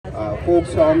folk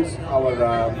songs,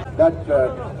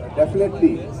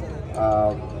 definitely is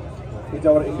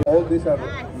our India. All these are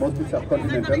mostly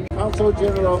subcontinental. Consul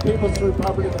General, People's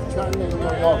Republic of China in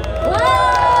New York.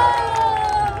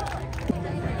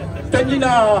 尊敬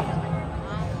的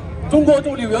中国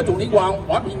驻纽约总领馆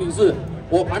王平女士，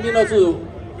我旁边的是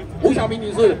吴晓明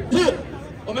女士，是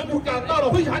我们感到了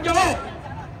非常骄傲。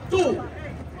祝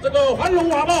这个繁荣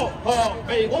华贸和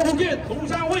美国福建同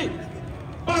乡会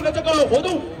办的这个活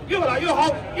动越来越好，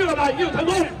越来越成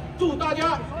功。祝大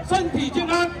家身体健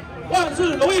康，万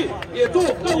事如意。也祝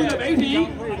各位的媒体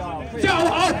下午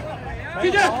好，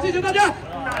谢谢，谢谢大家。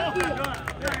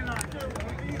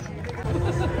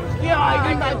Hi,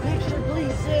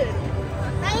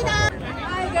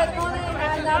 good morning.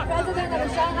 I'm the president of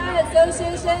Shanghai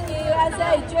Association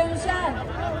USA, Jun Shan.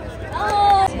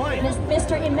 Oh,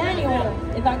 Mr. Emmanuel,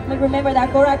 if I remember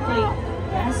that correctly.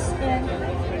 Yes. And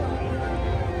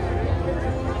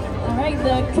all right,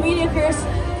 the Community Affairs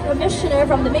Commissioner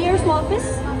from the Mayor's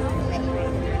Office,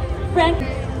 Frank,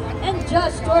 and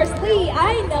Judge Doris Lee.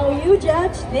 I know you,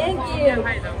 Judge. Thank you.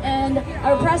 And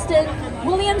our President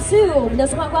William Su, 我们的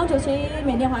司法官主席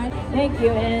缅甸华人 Thank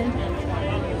you. And yeah.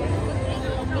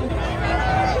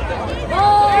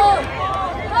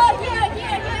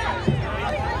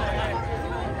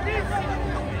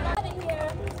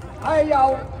 係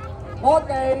由我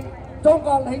哋中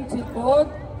國領事館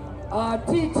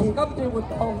支持今次活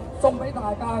動送俾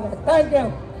大家嘅 ，Thank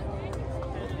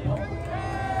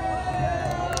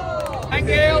you。Thank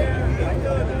you.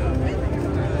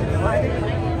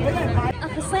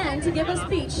 Hassan to give a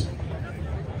speech.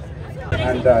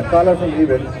 And caller from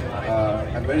event,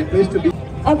 I'm very pleased to be.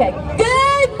 Okay.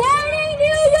 Good morning,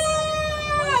 New York!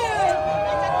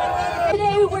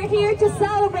 Today we're here to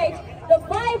celebrate the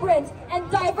vibrant and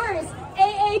diverse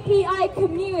AAPI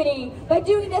community by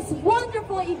doing this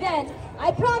wonderful event.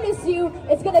 I promise you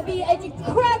it's going to be an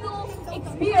incredible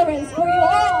experience for you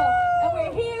all. And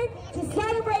we're here to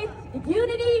celebrate the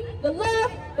unity, the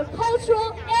love, the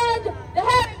cultural, and the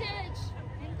heritage.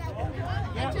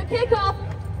 And to kick off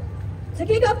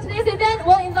today's event,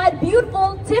 we'll invite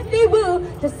beautiful Tiffany Wu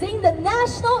to sing the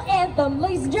national anthem.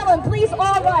 Ladies and gentlemen, please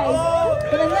all rise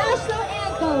for the national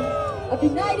anthem of the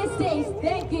United States.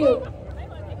 Thank you.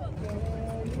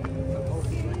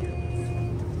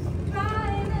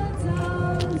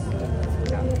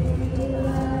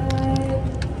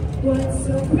 What's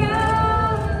so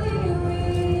proudly we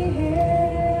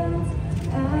hailed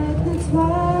at the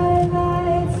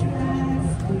twilight's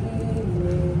last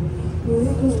gleaming, who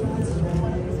was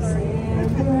rising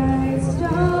bright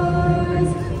stars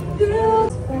through the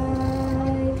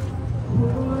sky.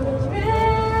 What a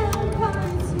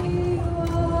ramparts we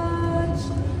watched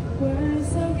were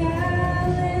so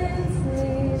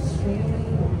gallantly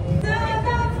streaming. The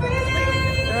free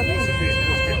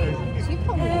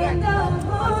and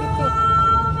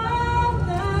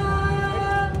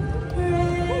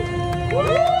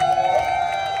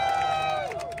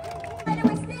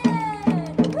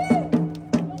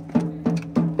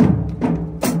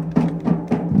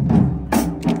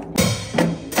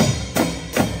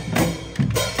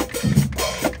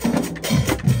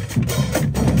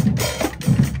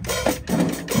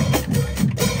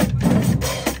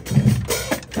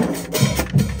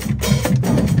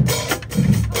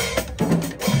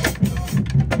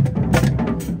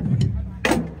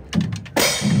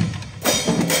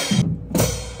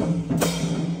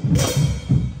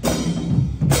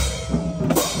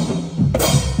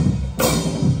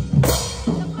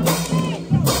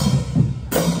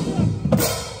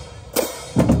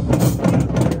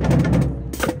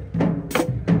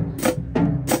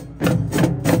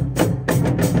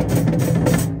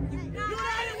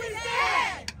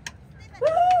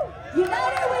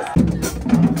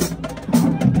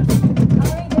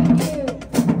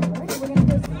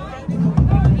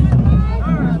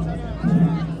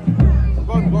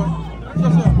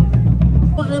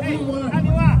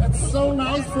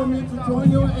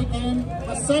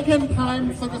the second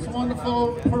time for this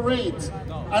wonderful parade.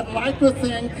 I'd like to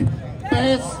thank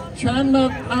Best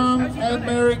Chinatown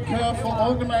America for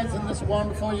organizing this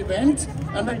wonderful event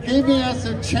and giving us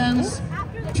a chance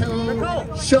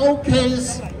to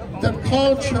showcase the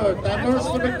culture,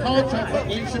 diversity culture for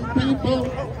Asian people,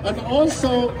 and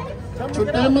also to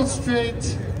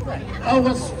demonstrate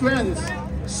our strength,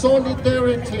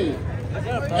 solidarity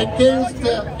against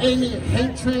any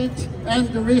hatred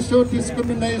and racial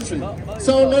discrimination.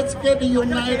 So let's get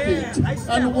united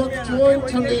and work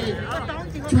jointly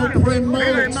to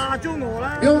promote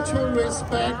mutual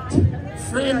respect,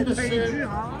 friendship,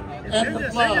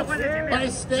 and love by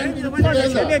standing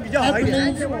together. I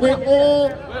believe we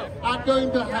all are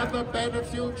going to have a better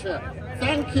future.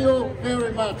 Thank you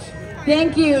very much.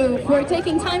 Thank you for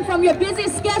taking time from your busy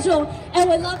schedule, and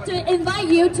we'd love to invite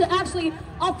you to actually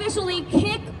officially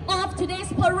kick off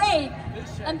today's parade.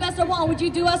 Ambassador Wang, would you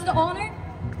do us the honor?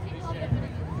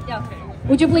 Yeah.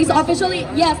 Would you please officially?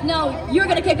 Yes, no, you're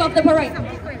gonna kick off the parade.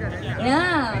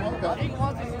 Yeah.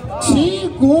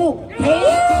 Keep going,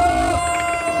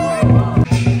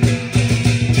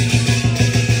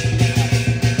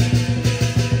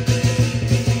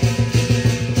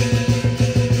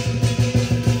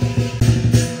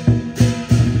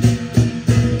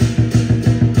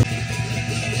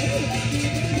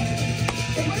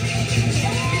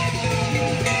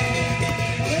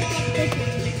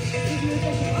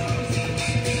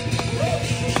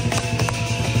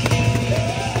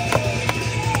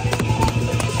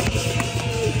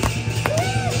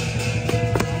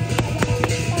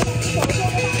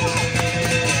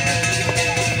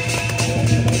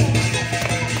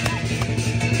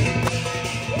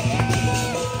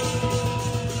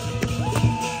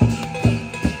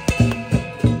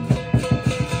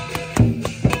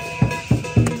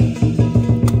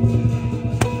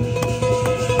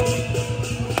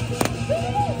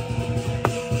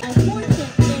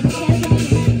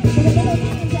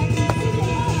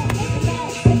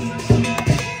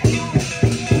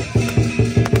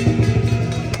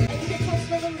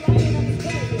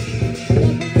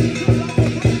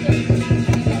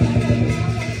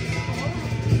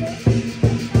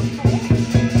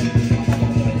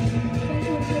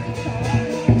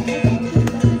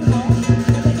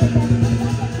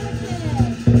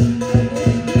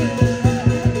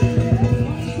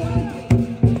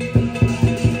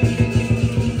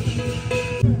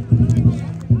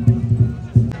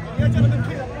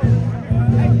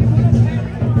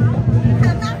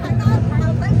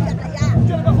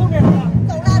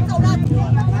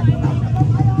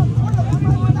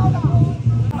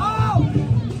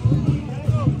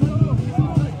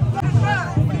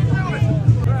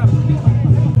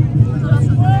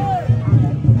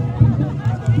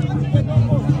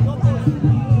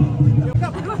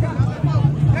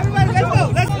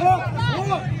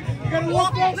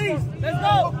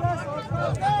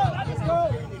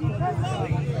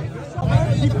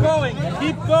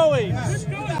 keep going.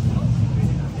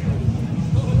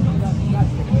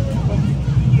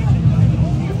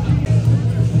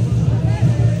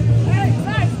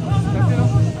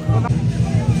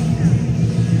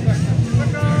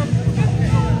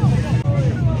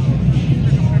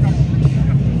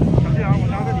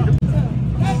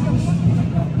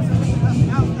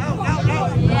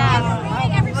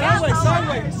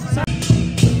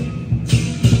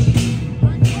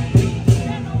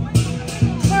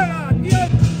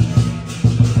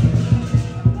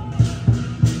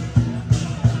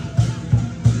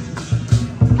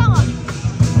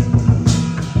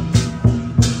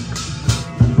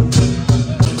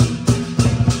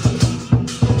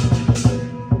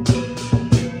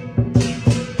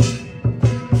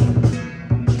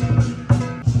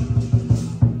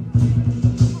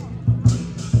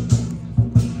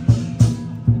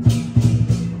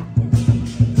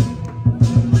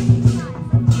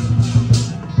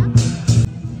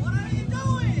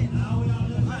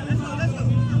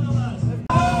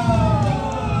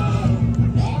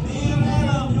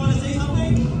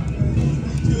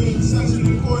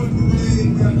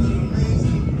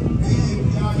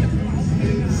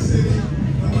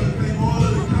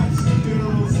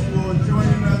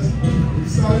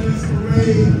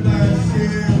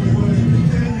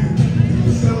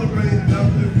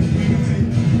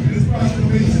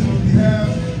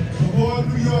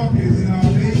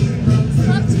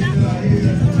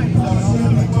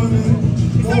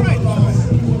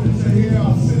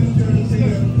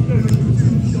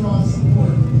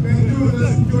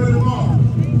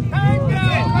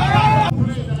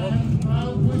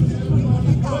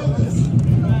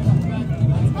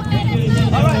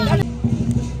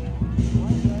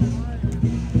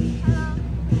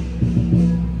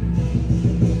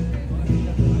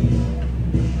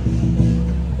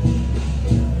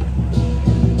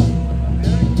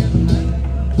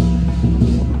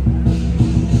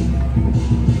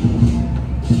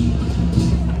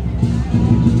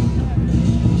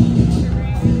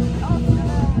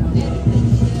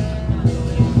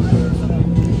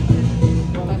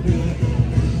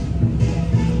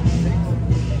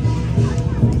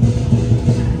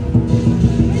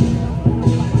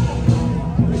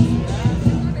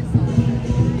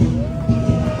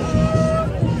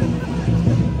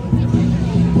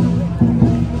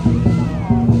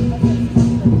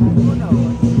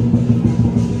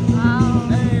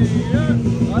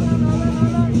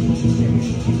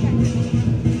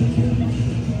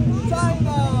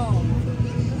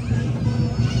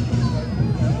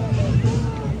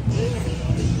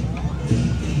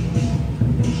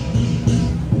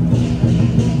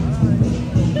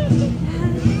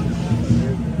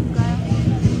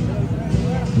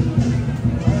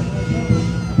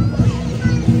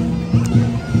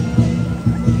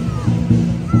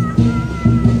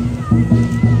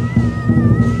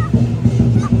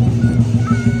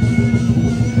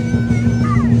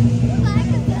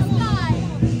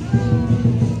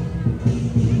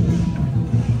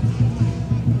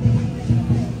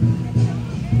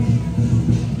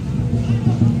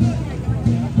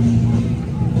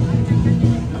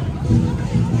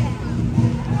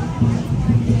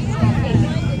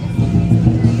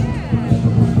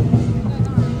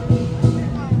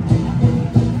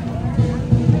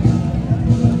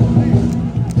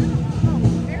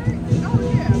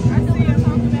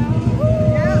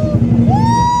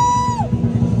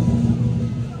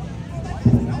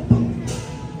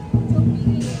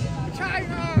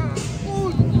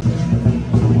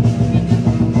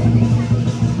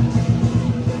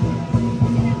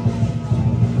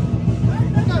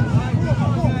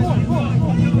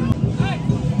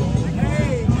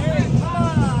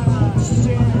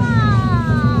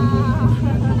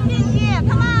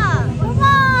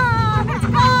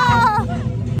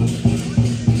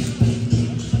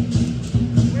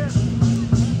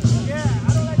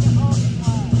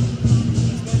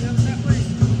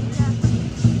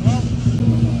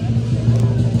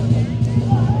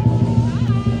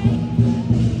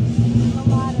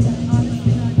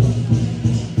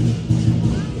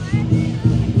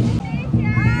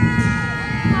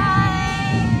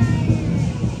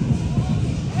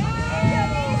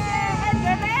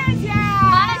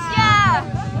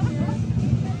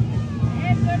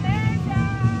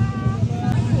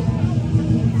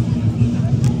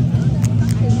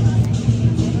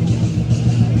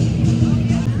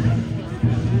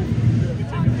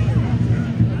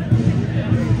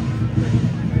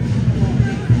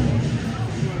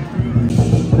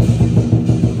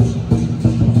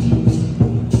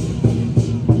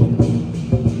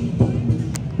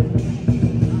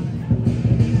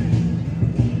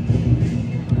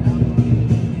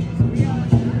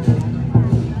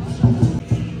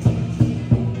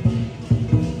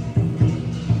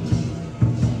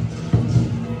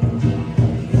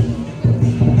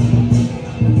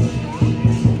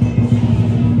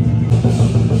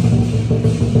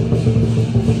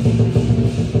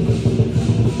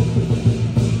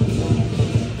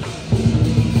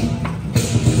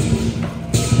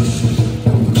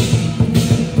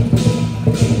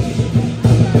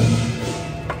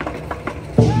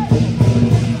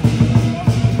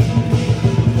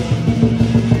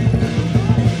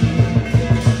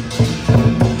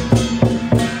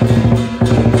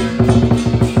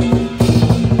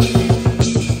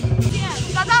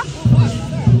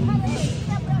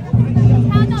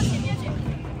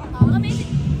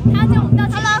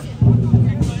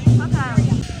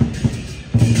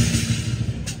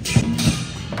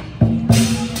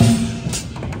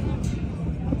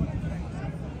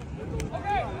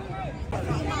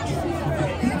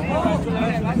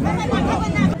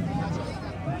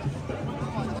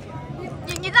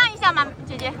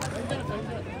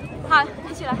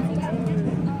 一起来。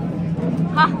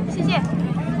好，谢谢。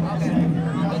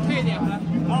退一点。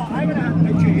好，还有一个呢，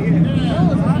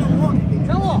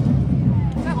乘务，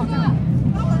再好这个。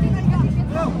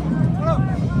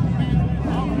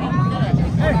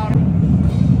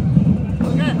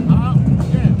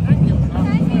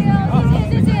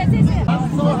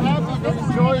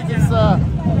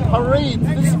Parade.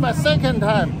 This is my second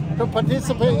time to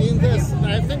participate in this. And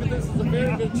I think this is a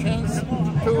very good chance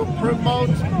to promote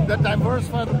the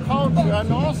diversified culture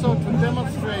and also to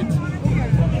demonstrate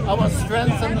our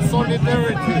strength and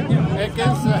solidarity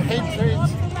against hatred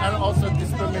and also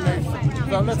discrimination.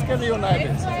 So let's get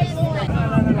united.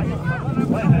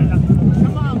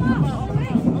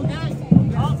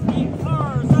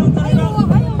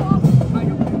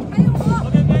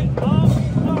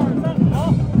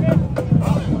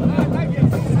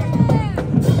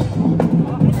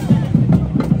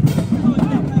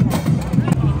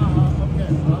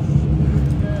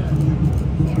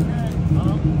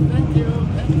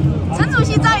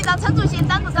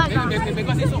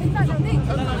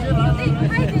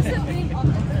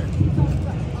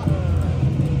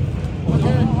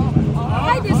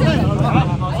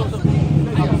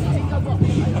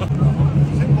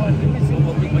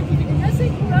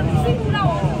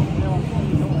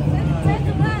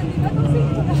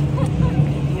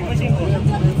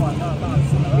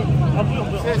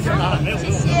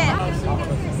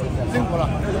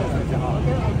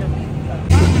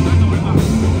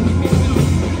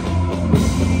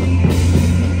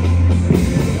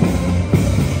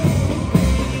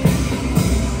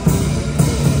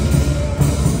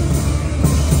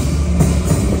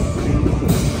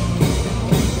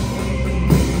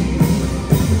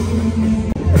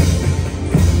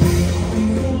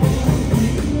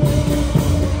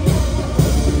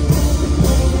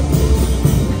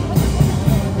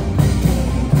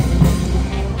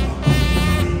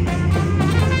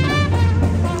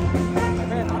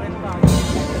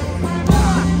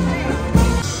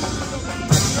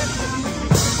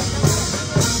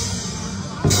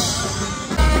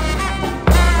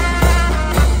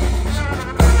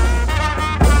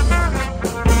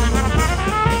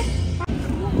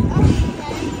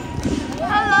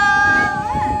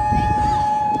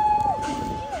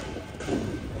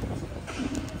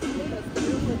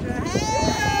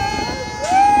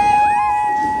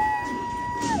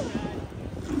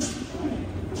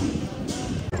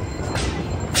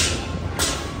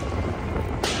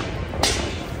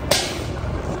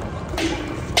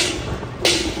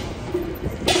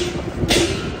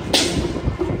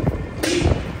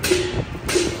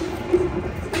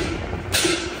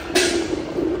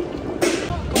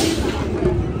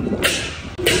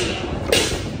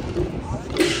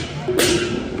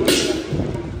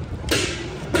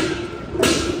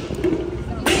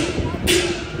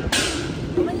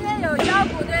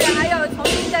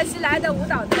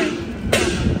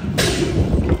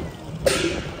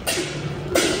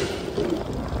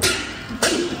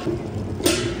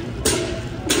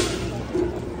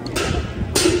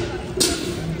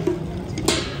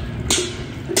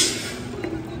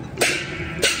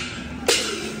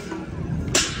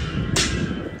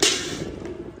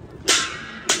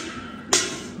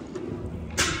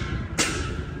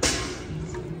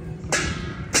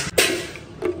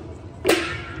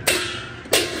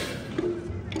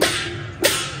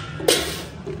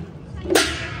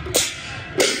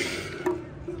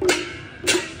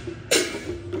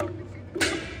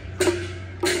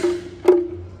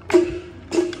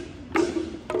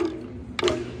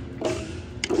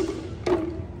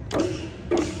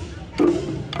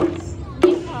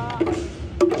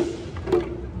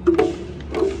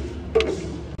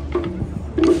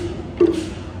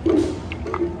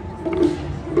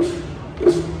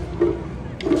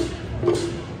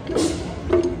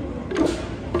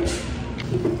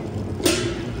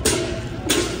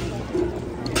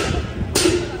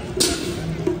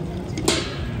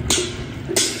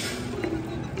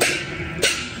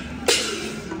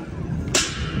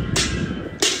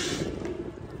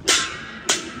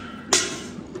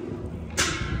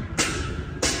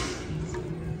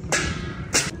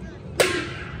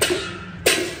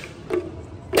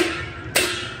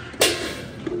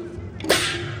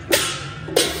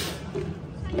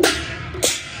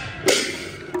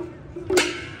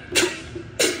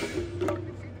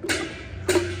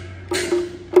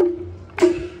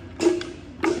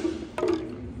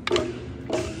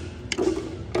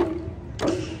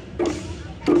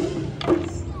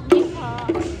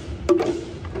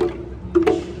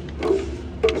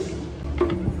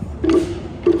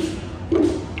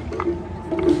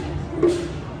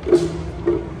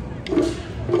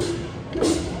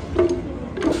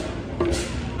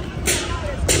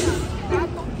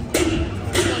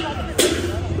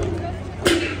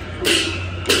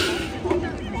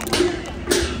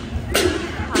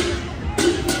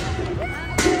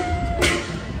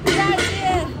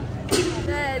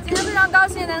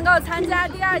 幸能够参加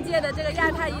第2届的这个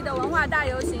亚太裔的文化大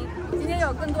游行。今天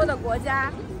有更多的国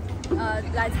家，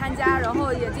来参加，然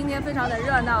后也今天非常的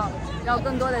热闹，然后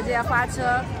更多的这些花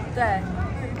车。对，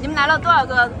你们来了多少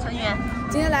个成员？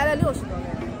今天来了60多个人。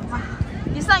哇，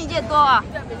比上一届多啊！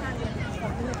对，比上一届。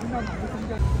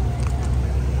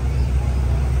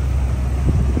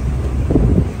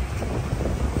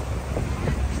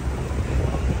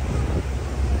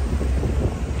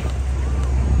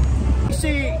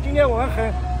 今天我们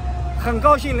很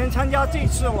高兴能参加这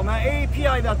次我们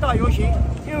AAPI 的大游行，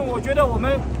因为我觉得我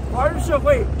们华人社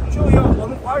会我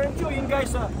们华人就应该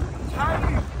是参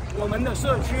与我们的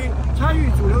社区，参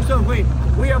与主流社会。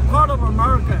We are part of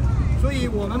America， 所以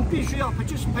我们必须要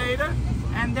participate.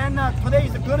 And then today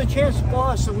is a good chance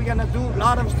for us. We're gonna do a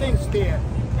lot of things there.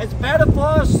 It's better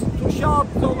for us to shop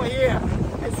over here.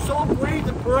 It's so great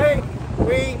to pray.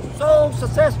 We so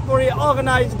successfully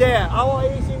organized there. Our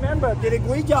AC member did a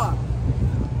great job.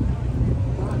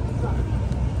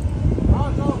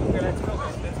 Okay, let's go.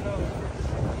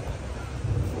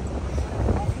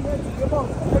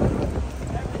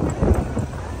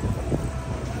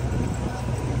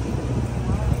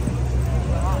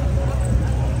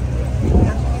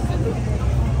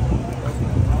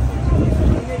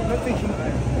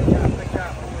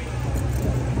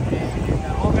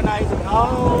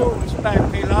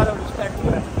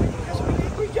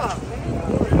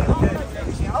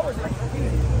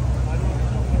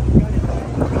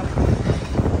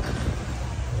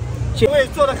 会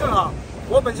做得更好。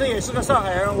我本身也是个上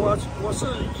海人，我是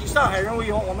以上海人为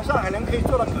荣，我们上海人可以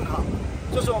做得更好。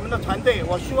这是我们的团队，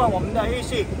我希望我们的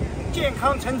AC 健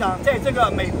康成长，在这个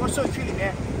美国社区里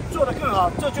面做得更好，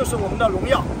这就是我们的荣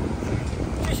耀。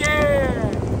谢谢。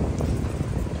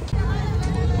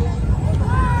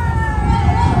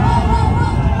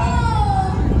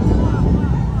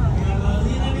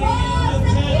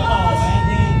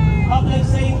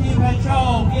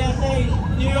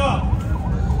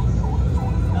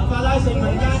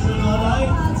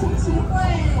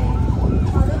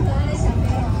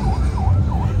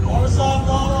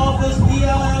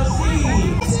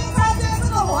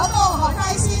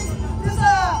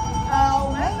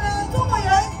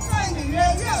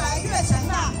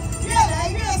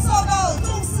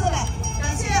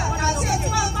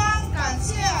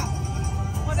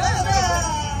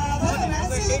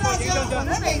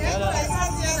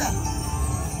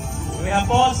 We have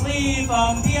Boss Lee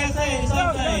from PSA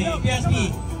Sunday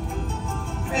PSP。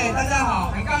大家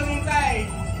好，很高兴在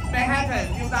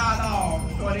Manhattan 又大道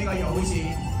做这个游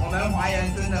行，我们华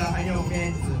人真的很有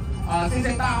面子谢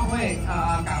谢大会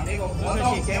搞这个活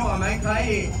动，给我们可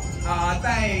以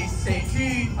在社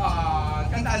区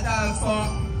跟大家说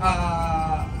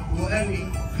5二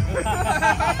零。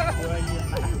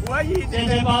谢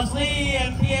谢 Boss Lee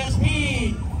and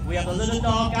PSP。We have a little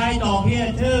dog guide dog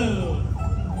here too。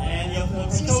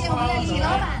 谢谢我们的李老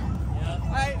板。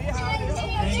哎，你好。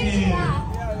今天你有捐助啊？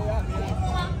节目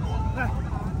吗？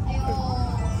还有，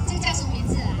这个叫什么名字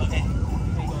？OK。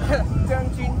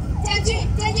将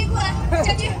军过来，将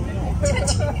军。这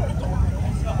是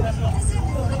我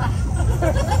的吧？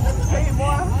可以摸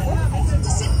啊。这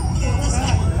是我的是吧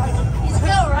 ？It's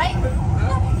girl, right?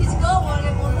 It's girl or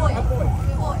boy?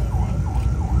 Boy.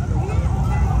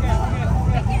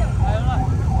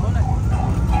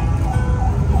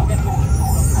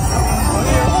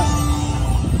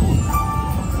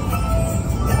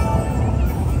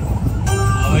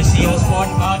 CEO Sport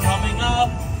Car coming up.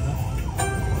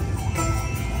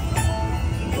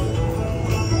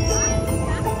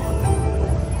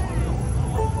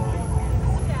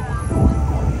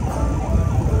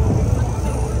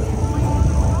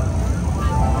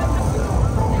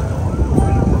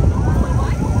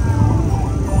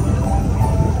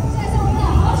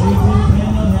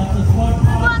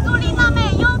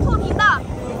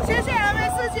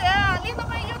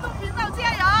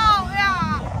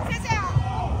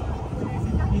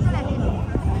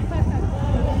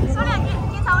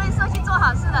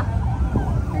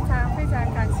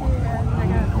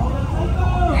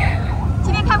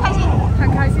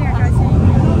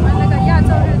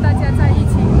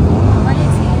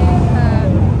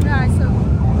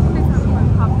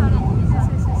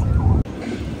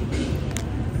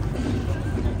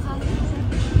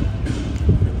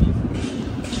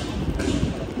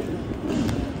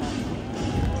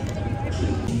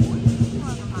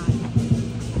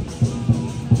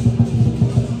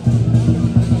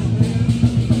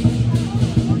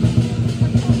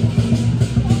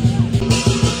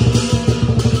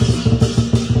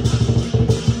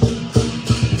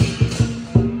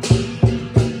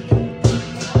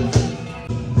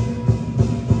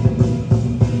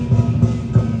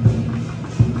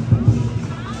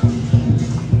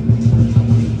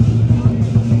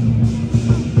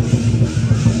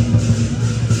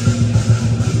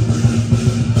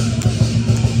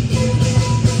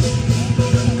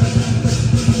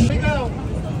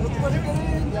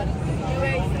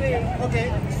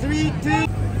 Okay, 3,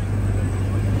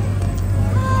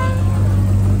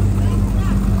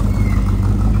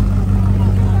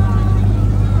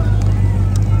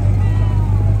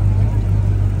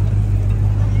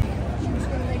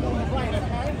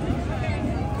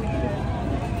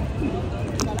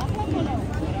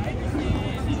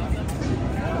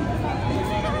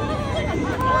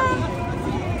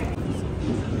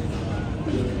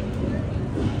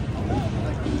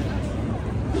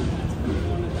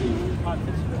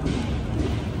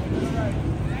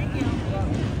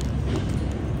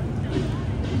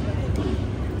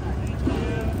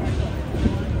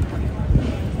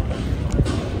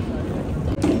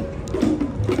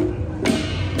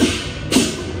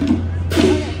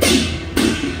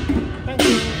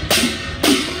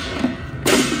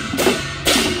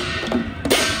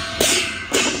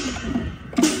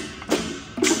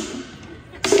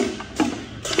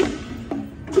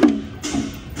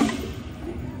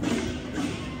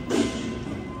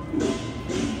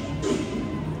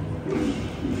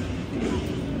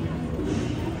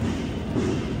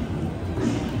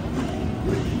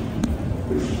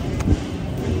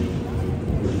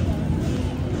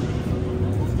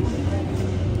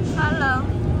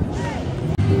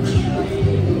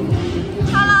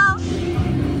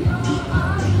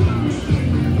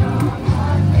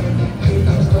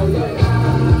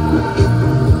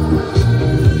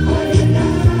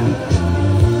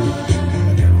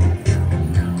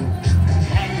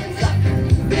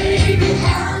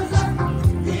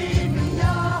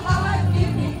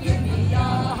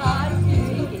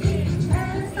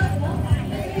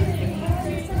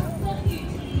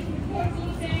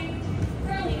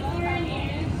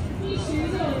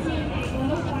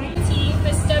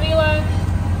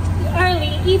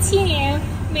 2.2017年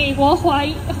美国华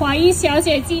裔小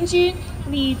姐金军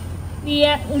李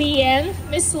妍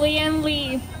Miss Lian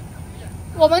Lee。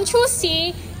我们出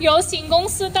席游行公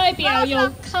司代表有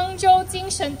康州精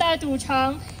神大赌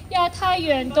场亚太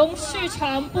远东市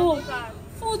场部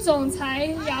副总裁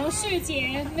杨世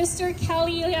杰 Mr.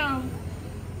 Kelly Liang，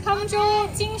 康州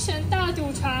精神大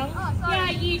赌场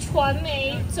亚裔传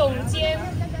媒总监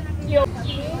有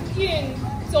营运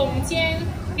总监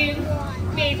与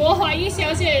美国华裔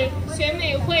小姐选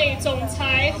美会总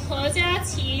裁何佳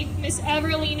琪 Miss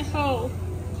Everline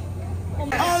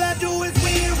Ho。All I do is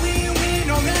win, win, win,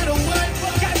 no matter what.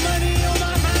 Got money on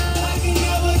my mind, I can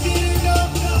never get enough.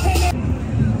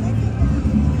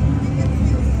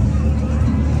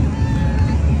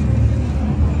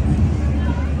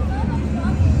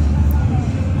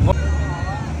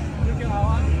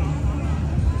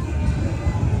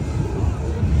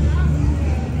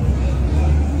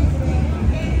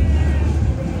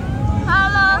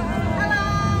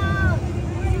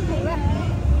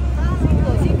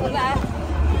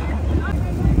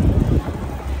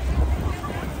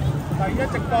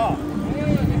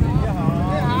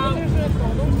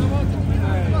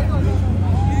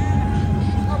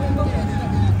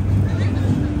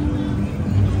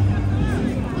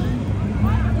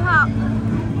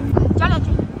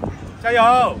 加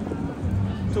油！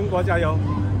中国加油！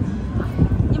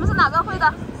你们是哪个会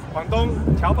的？广东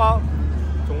侨胞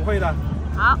总会的。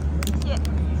好，谢谢。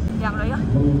2人呀。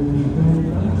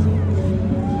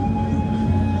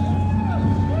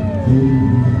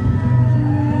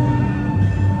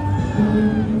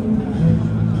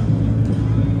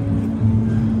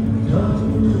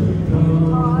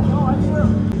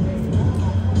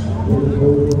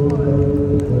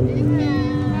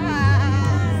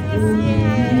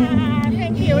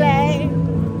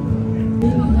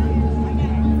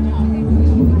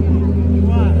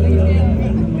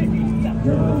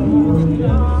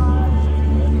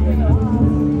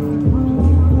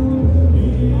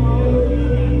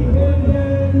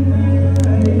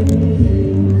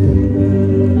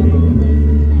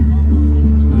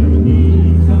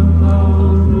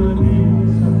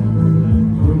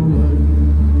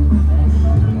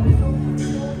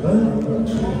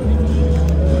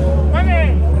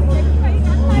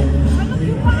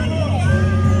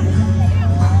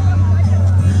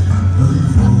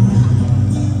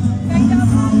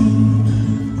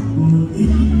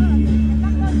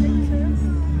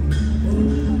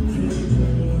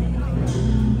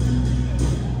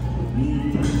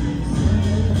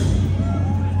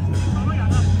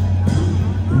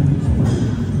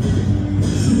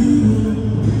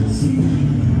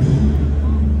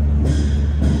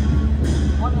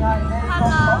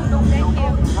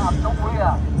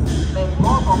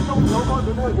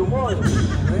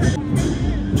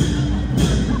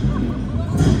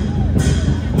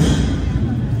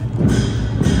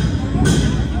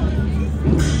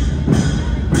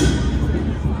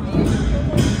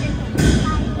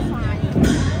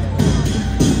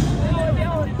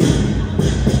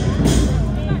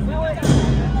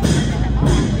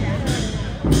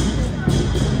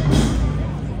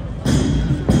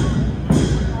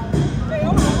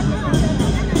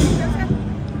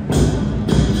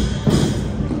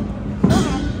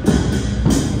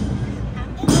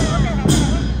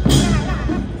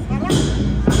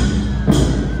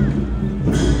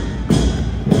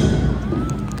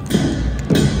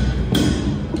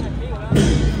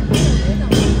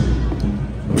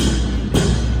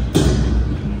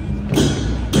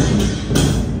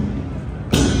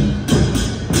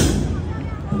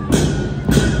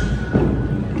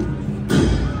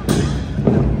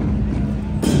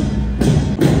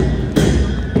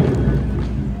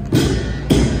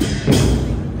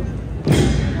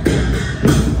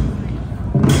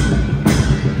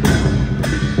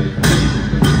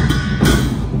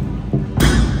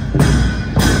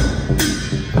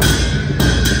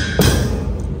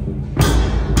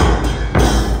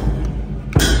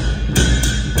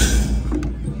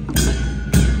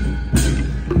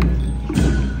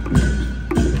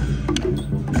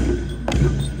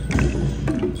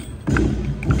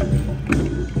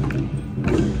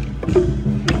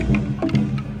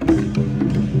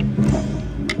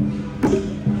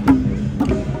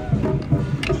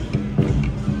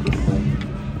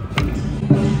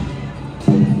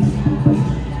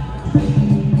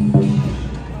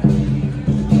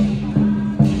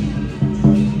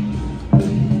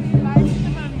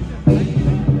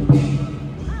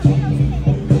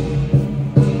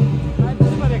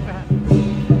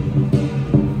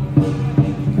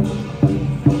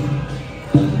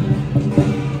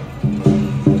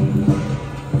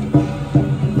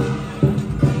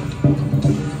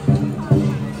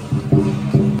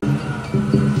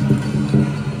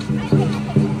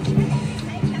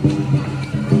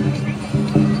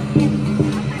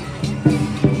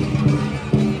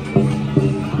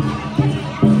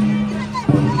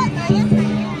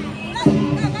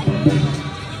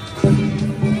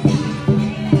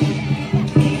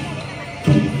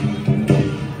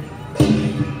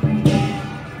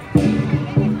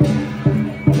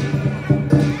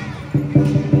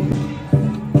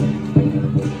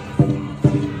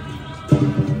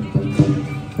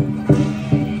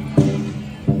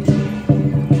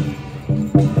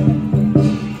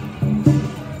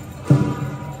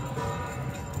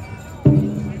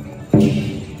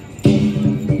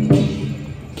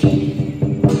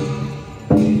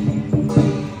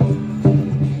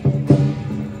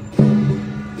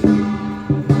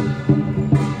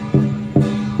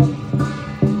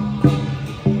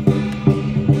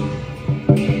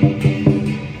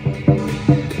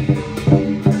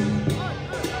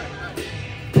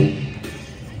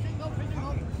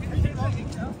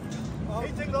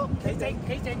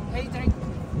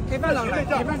企翻落嚟，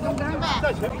企翻中間。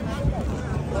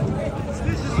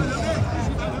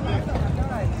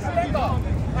邊個？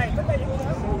係，咁咪要。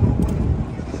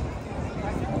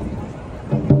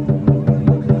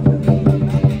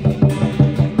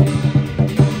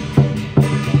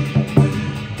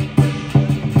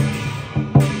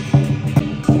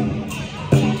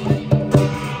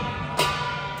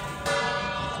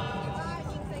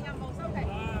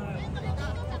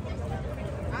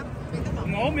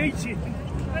我沒錢。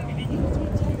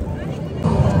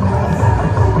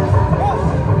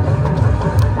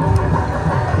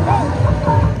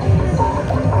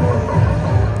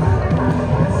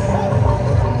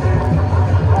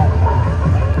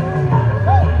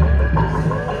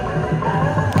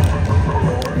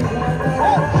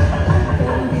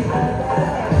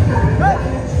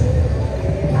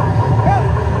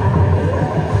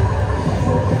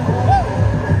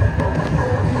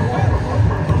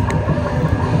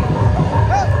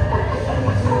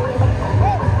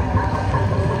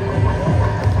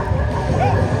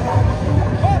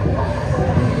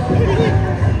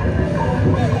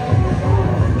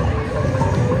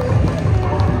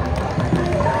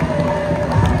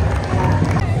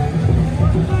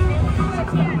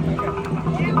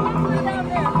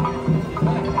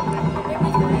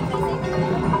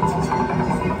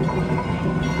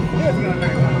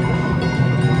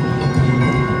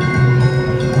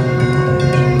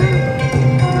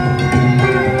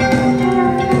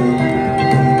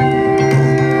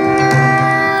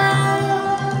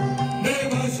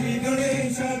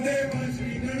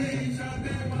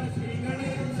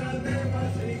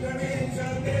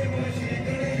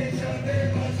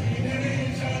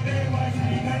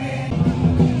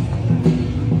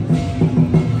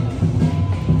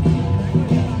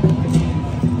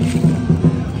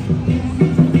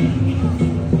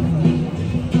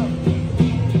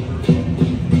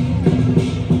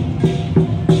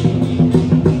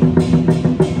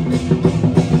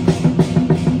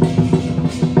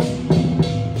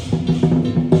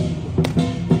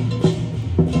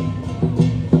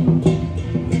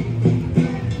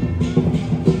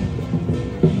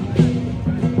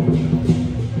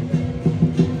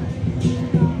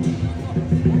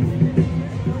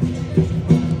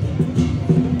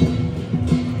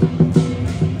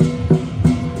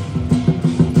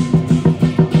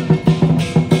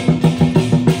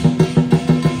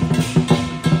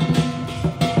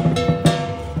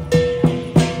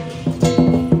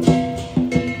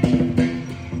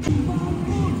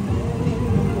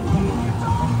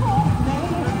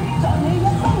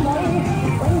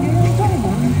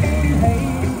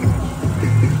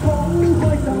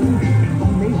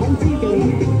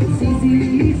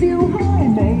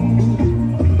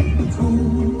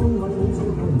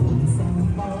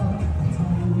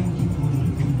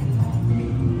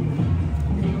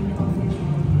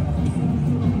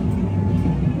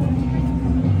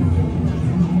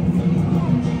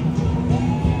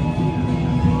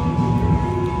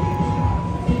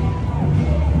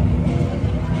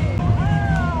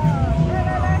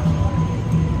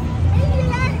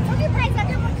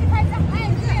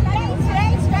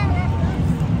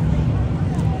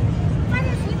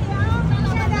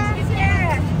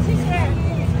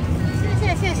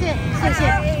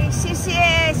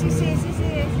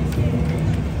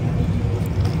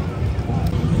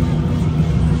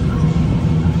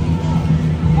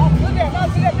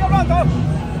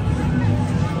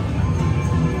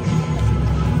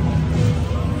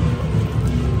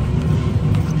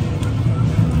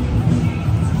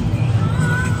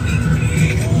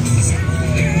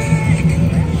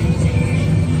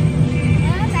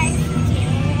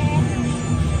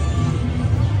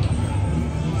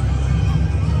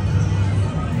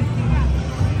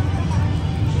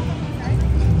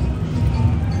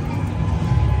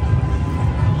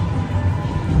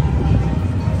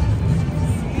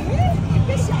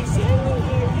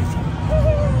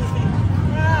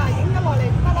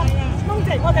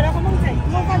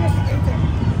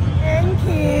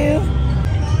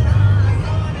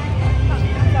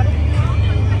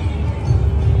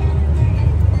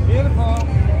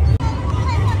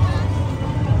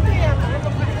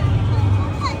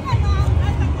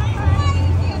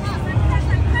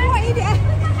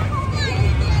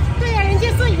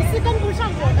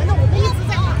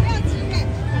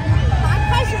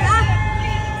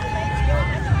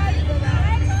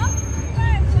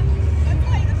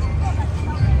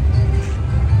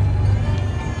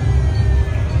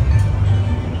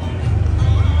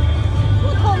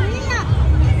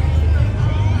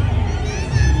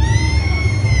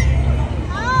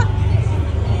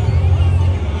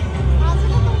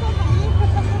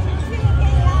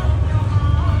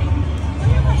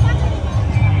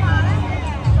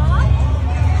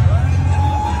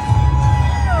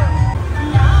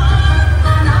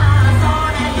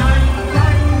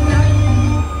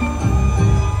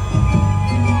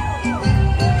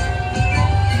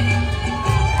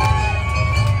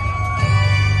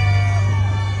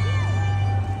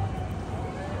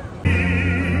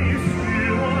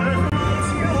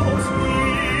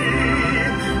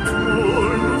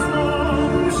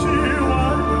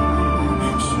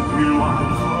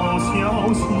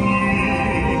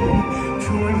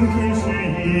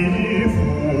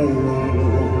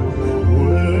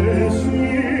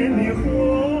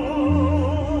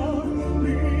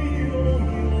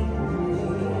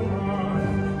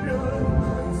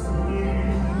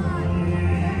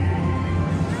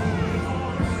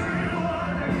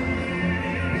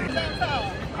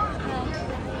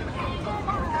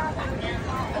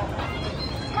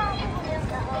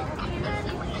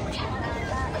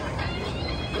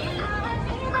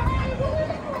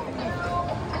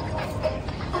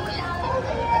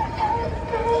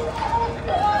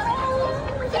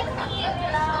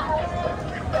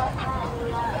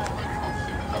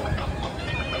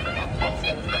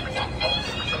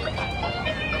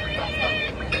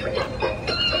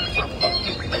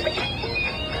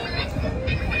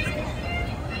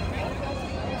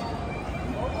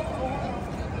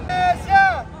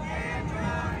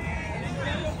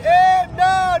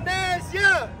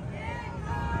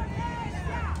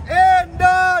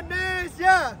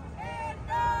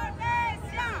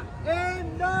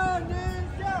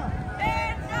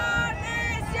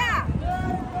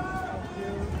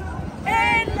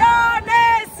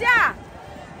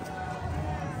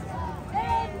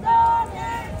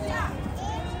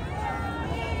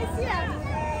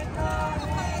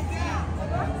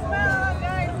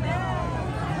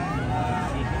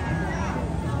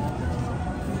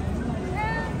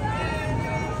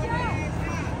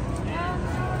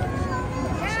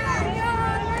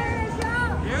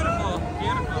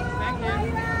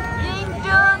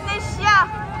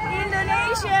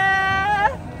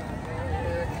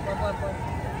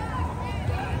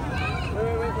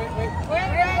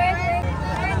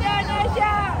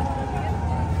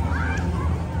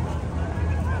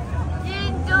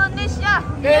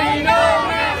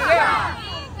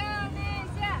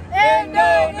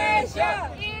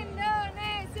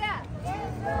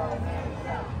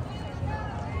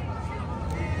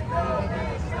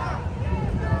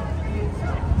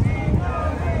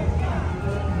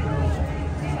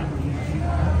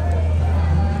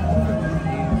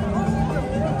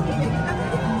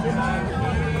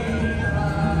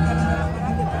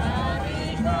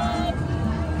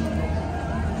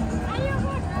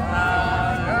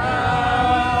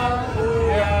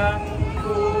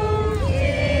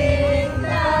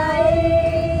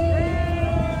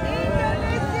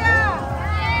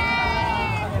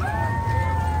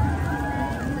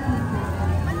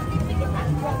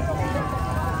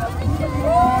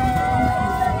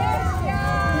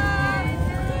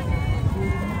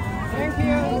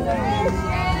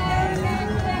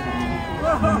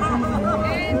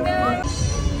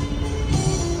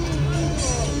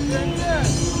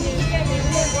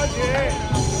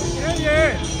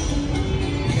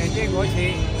缅甸国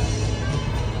旗。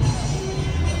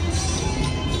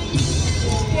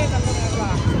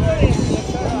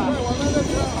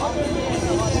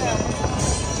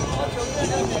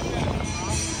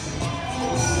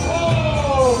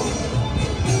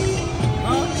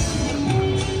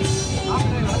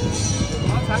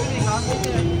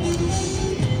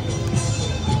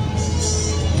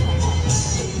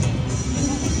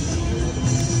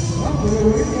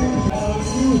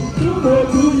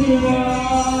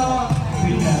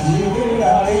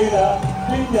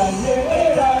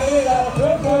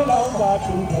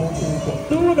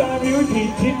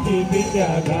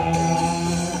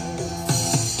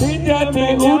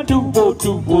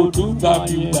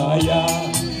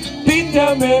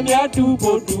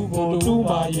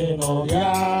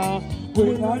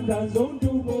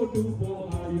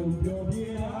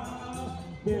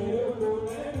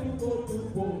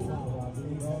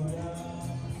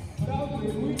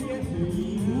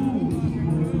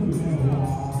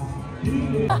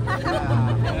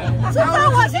知道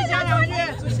我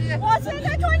现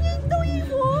在穿印度衣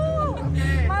服。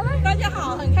大家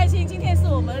好，很开心，今天是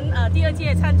我们第二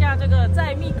届参加这个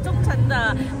在中城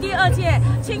的第二届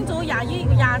青竹亚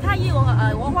太裔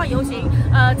文化游行，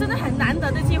真的很难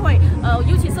得的机会，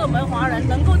尤其是我们华人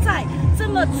能够在这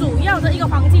么主要的一个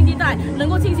黄金地带能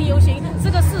够进行游行，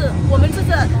这个是我们这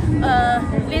个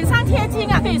脸上贴金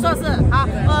啊，可以说是啊，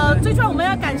最重要我们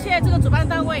要感谢这个主办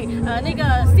单位那个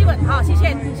Steven 好，谢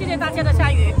谢大家的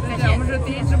参与，感谢。我们是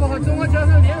第一直播和中国教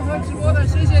授联合直播的，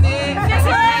谢谢你，谢谢。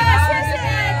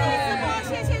第一直播，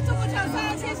谢谢中国教授，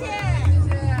谢谢。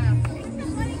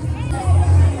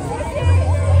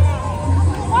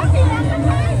王炳良拜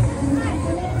拜。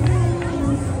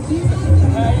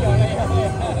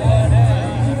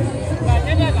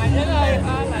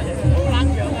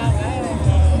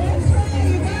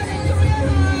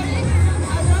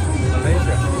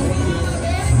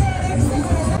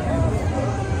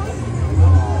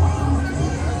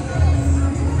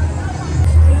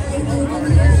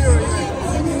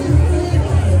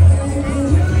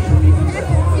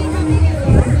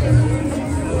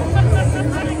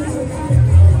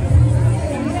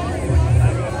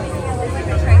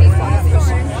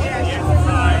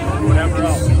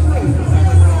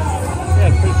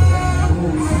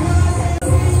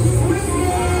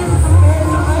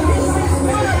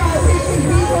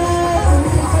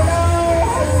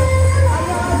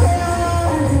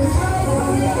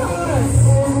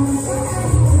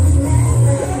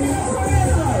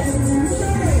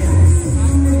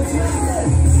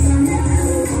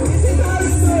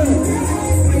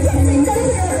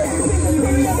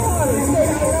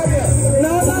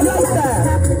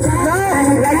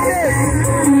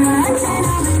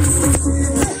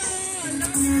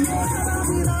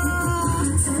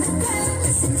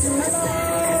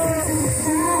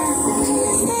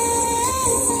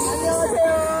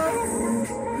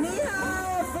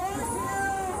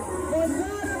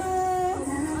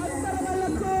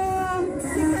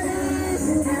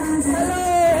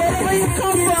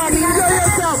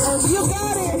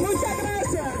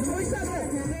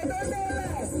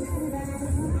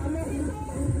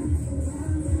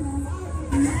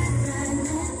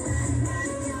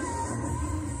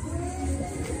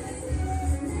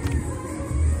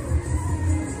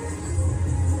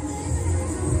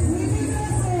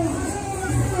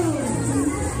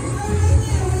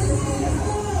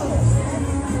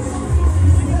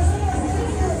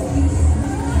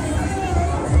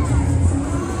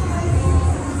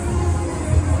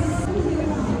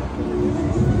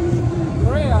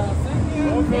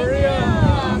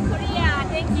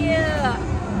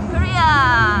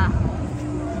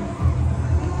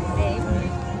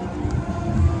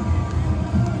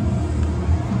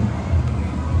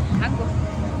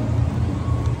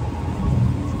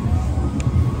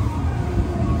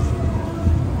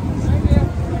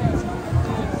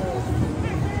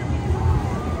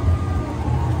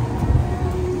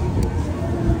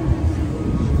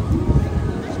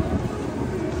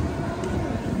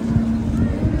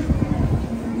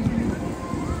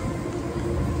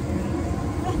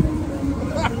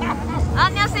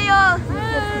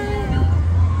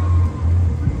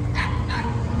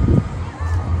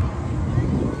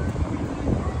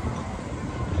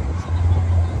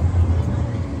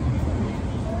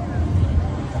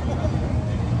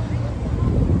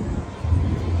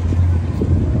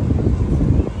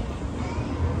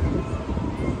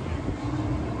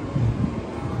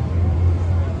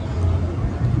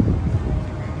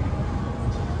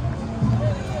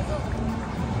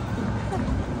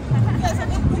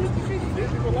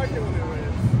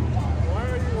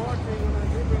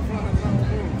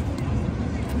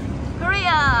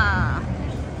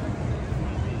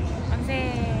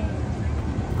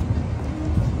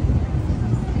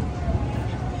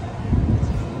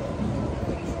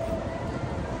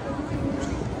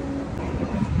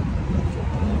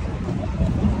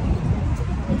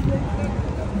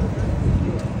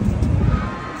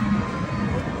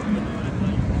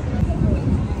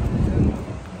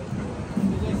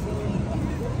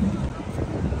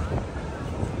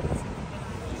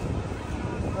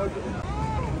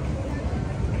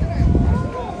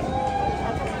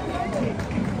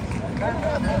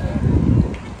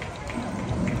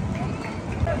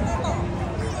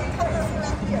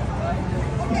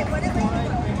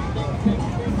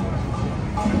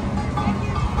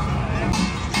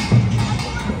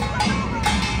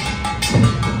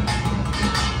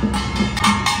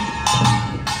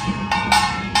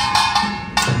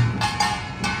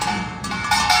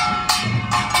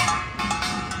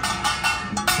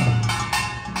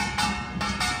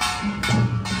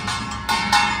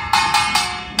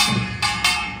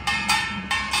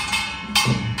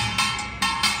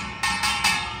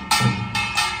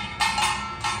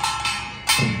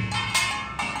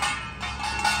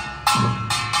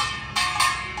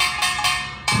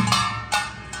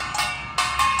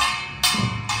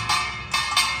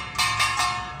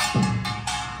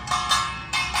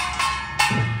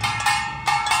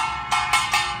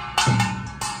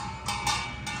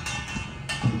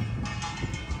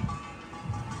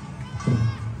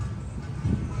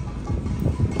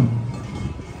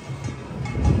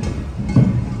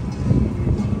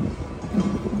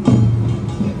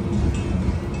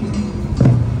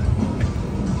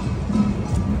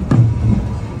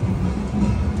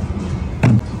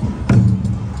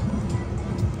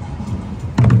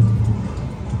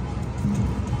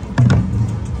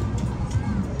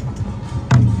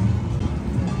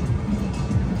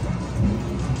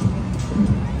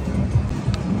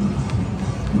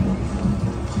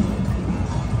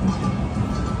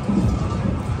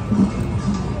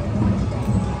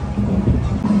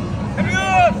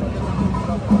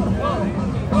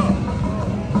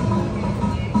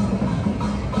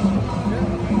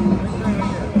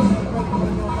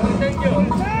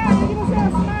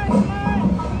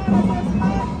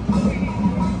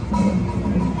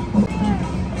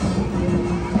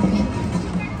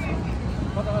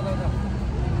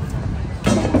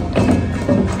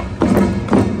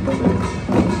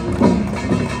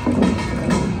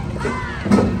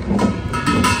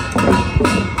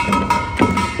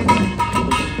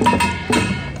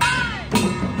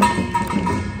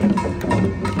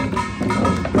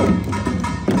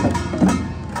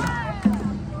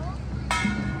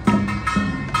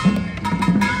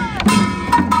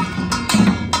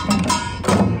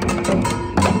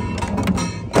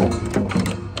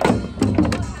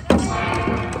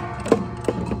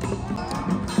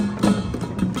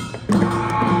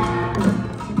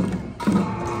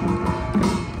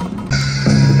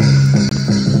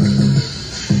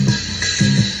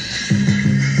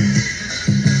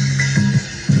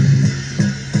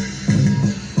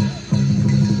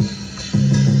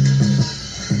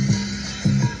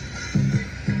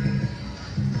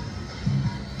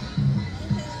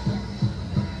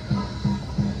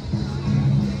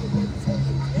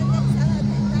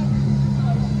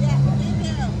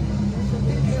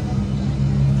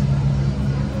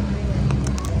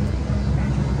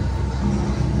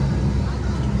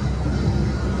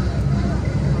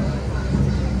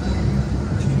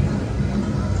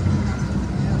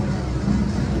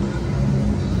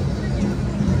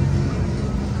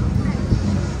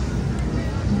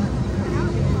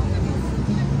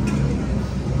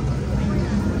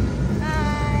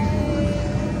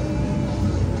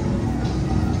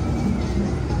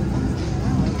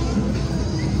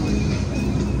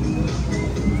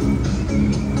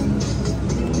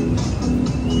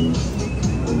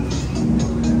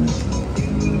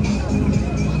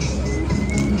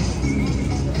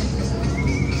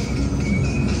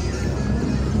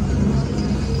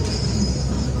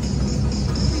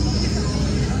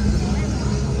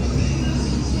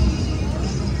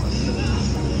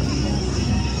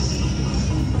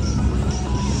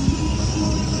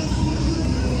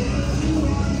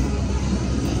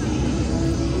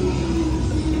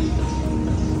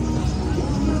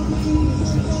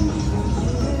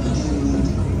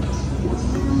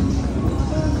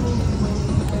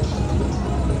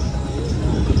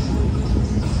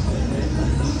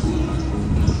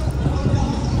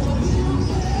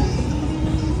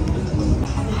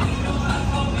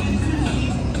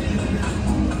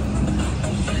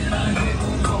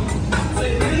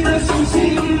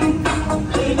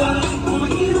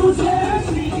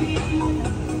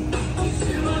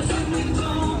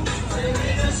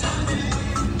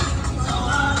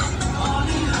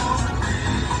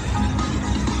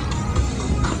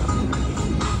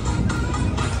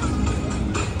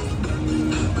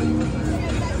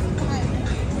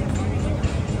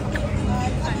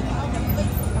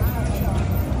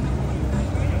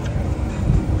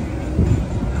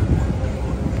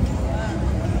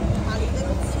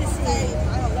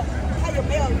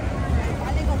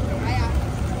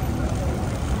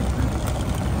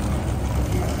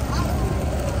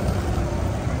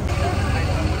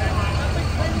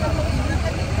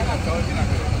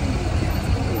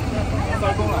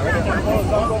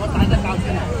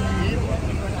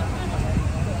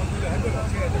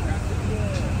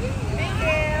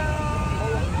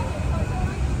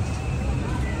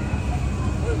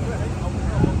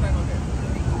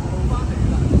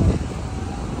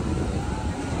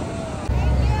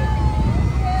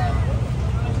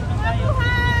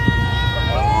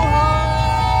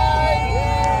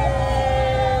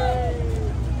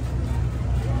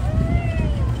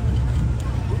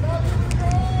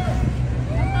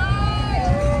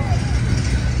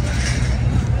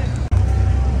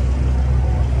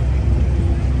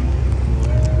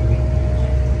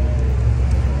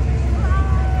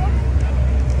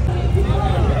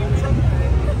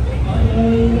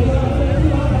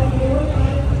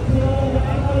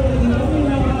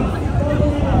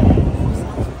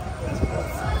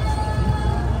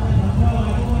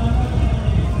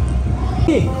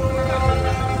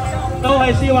都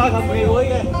係絲畫琴棋會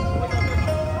嘅。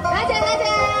多謝多謝。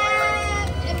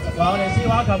我哋絲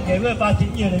畫琴棋會嘅發展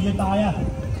越嚟越大啊！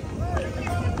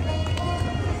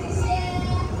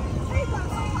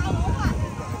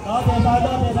多謝晒，多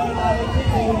謝晒大力支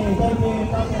持，多謝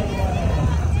多謝。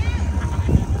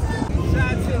下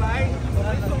次來，我們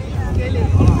送給你。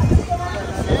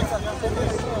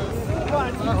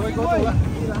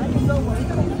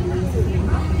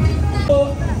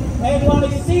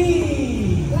NYC。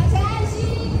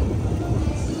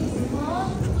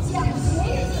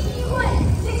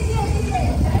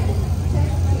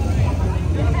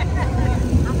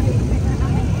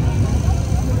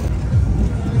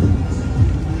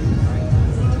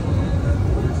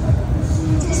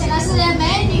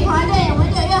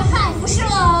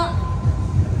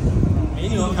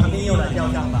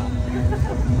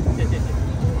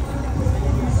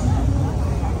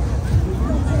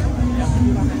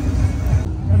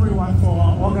Everyone for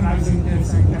organizing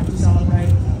this and get to celebrate.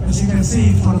 As you can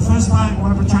see, for the first time, we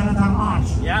have a Chinatown Arch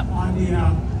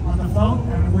on the float,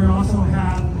 and we also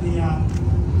have the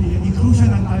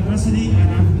inclusion and diversity. And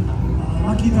I'm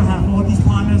lucky to have all these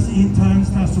partners, interns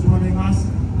that are supporting us,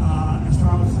 as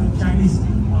well as the Chinese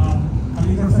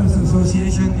Legal Affairs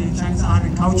Association, the Chinese Art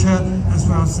and Culture, as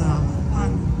well as so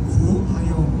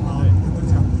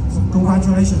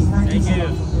congratulations. Thank you so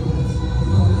much.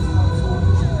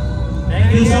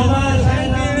 Thank you so much.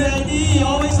 Thank you,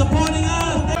 always supporting us.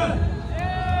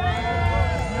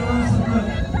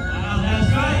 That's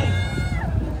right.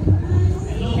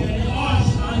 And look at the arch,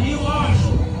 our new arch.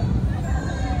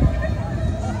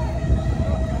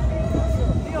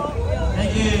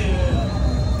 Thank you.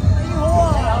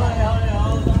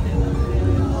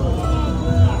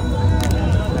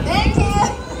 Thank you.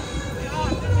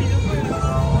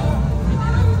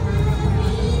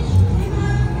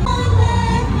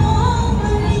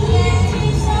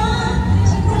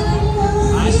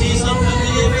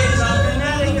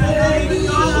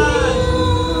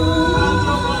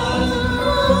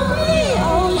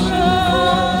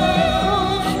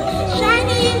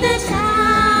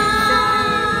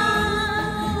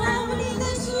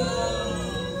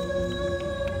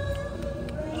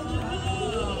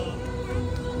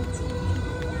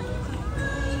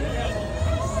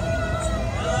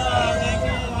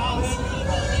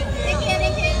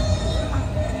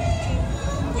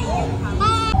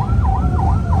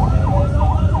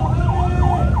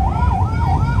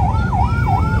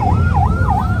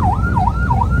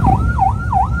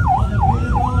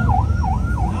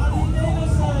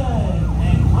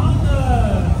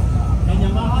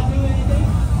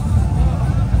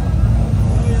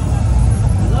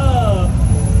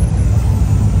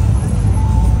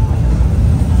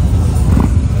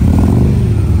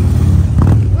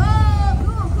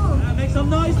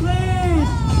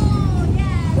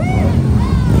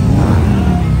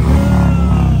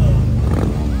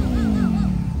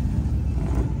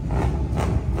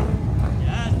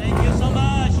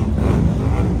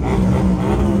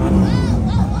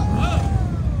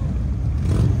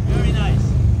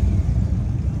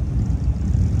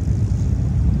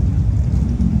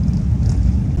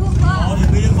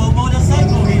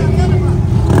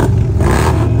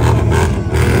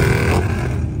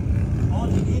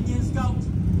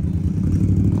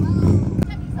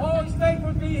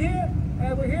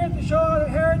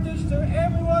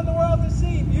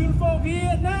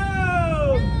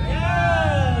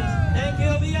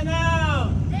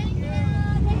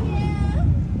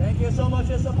 So much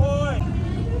for support.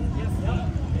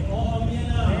 All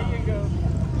Vienna. There you go.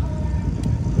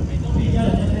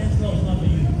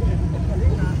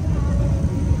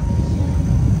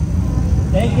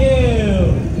 Thank you.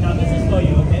 Now this is for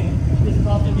you, okay? This is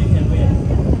costume you can wear.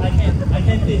 I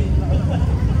can't fit.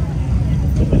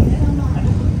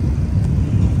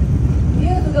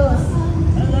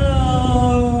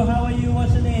 Hello. How are you?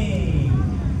 What's your name?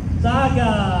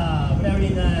 Saga. Very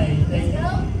nice. Thank you.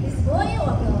 It's a boy or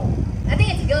a girl? I think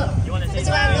it's a girl. You want to say it's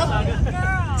a girl?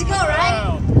 It's a girl, right?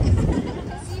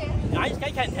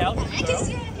 I can tell. I can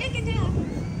see it. You can tell.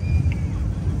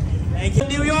 Thank you,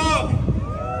 New York.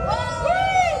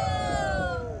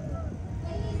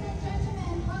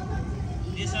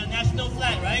 This is our national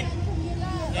flag, right?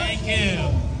 Thank you.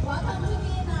 Welcome to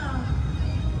Vietnam.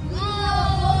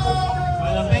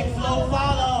 Will a big flow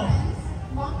follow?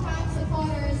 Long-time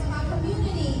supporters of our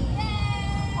community.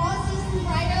 All-season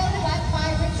rider led by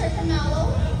Richard Camello.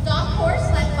 Dog horse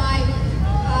led by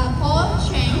Paul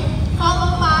Cheng.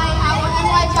 Followed by our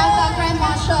NY Jasa Grand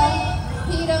Marshal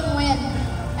Peter Nguyen.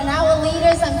 And our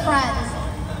leaders and friends.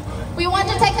 We want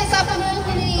to take this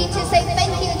opportunity to say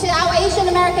thank you to our Asian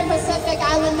American Pacific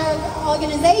Islander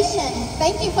organization.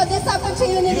 Thank you for this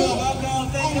opportunity. You're welcome.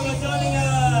 Thank you for joining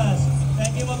us.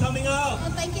 Thank you for coming out.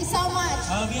 Thank you so much.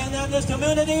 Our Vietnamese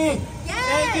community. Yes.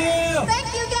 Thank you. Thank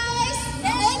you guys.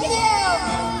 Thank you.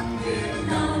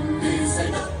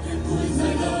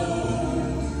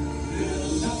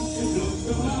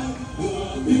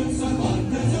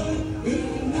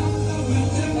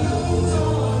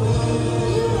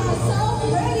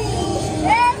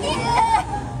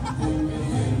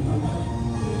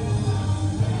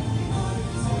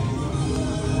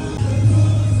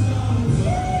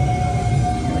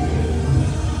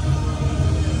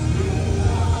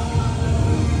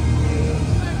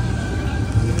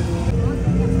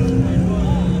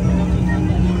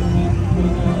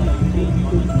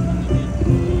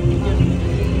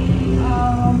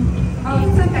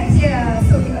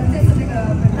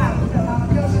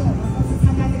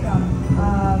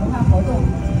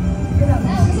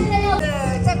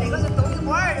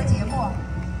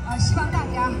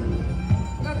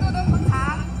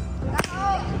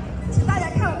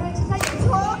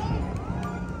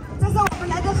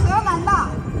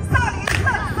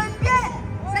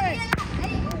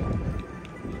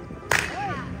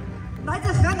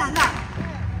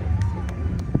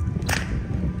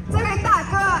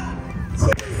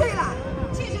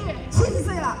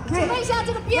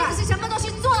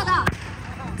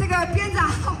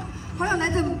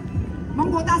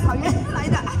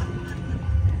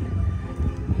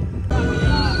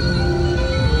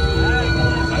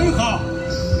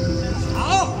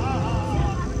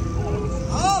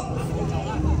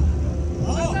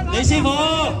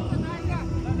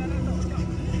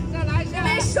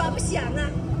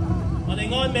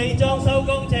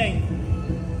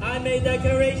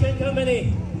 Decoration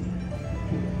Company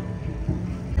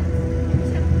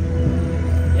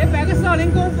也摆个少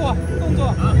林功夫动作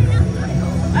啊！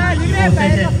哎，里面摆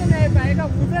一个，后面摆一个，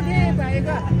武则天摆一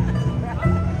个。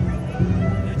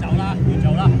你走了，你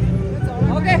走了，你走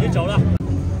了 ，OK， 你走了。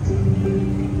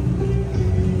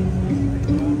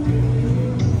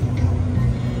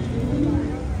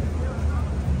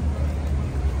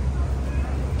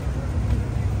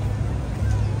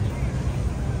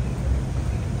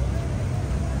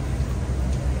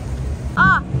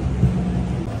啊。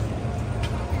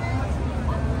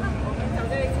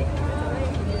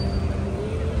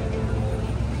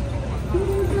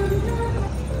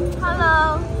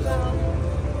 Hello。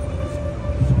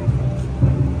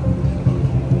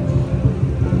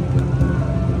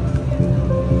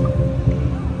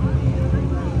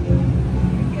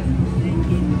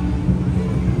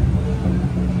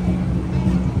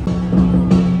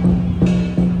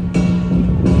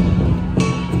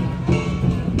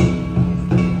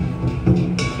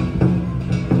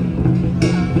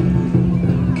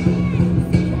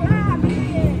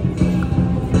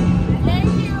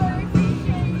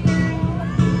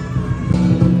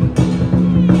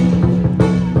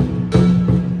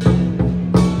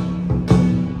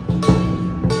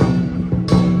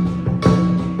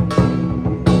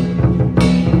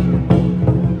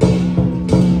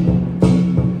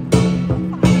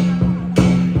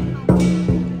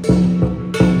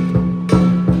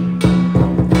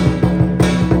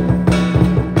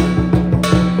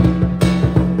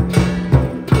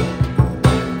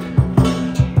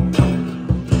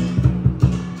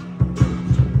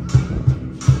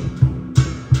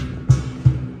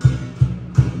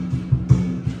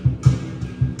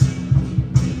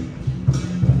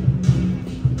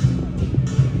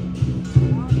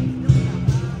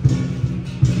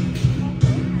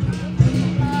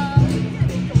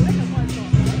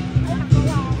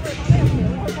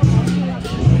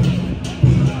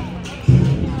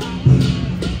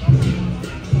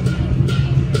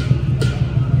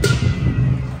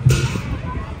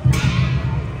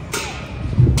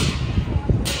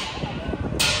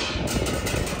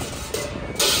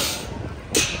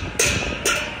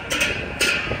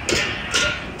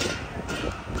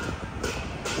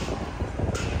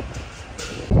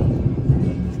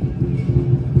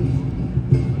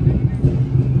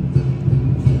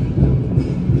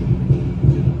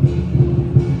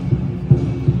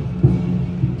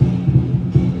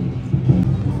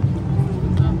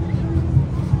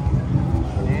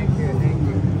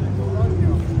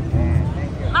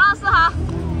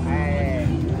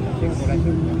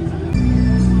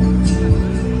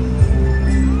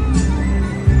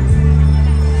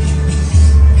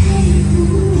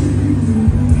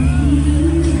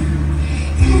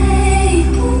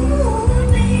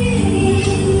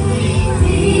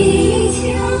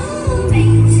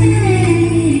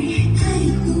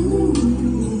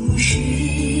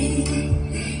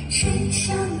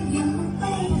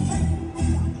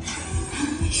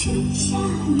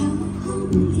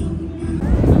题。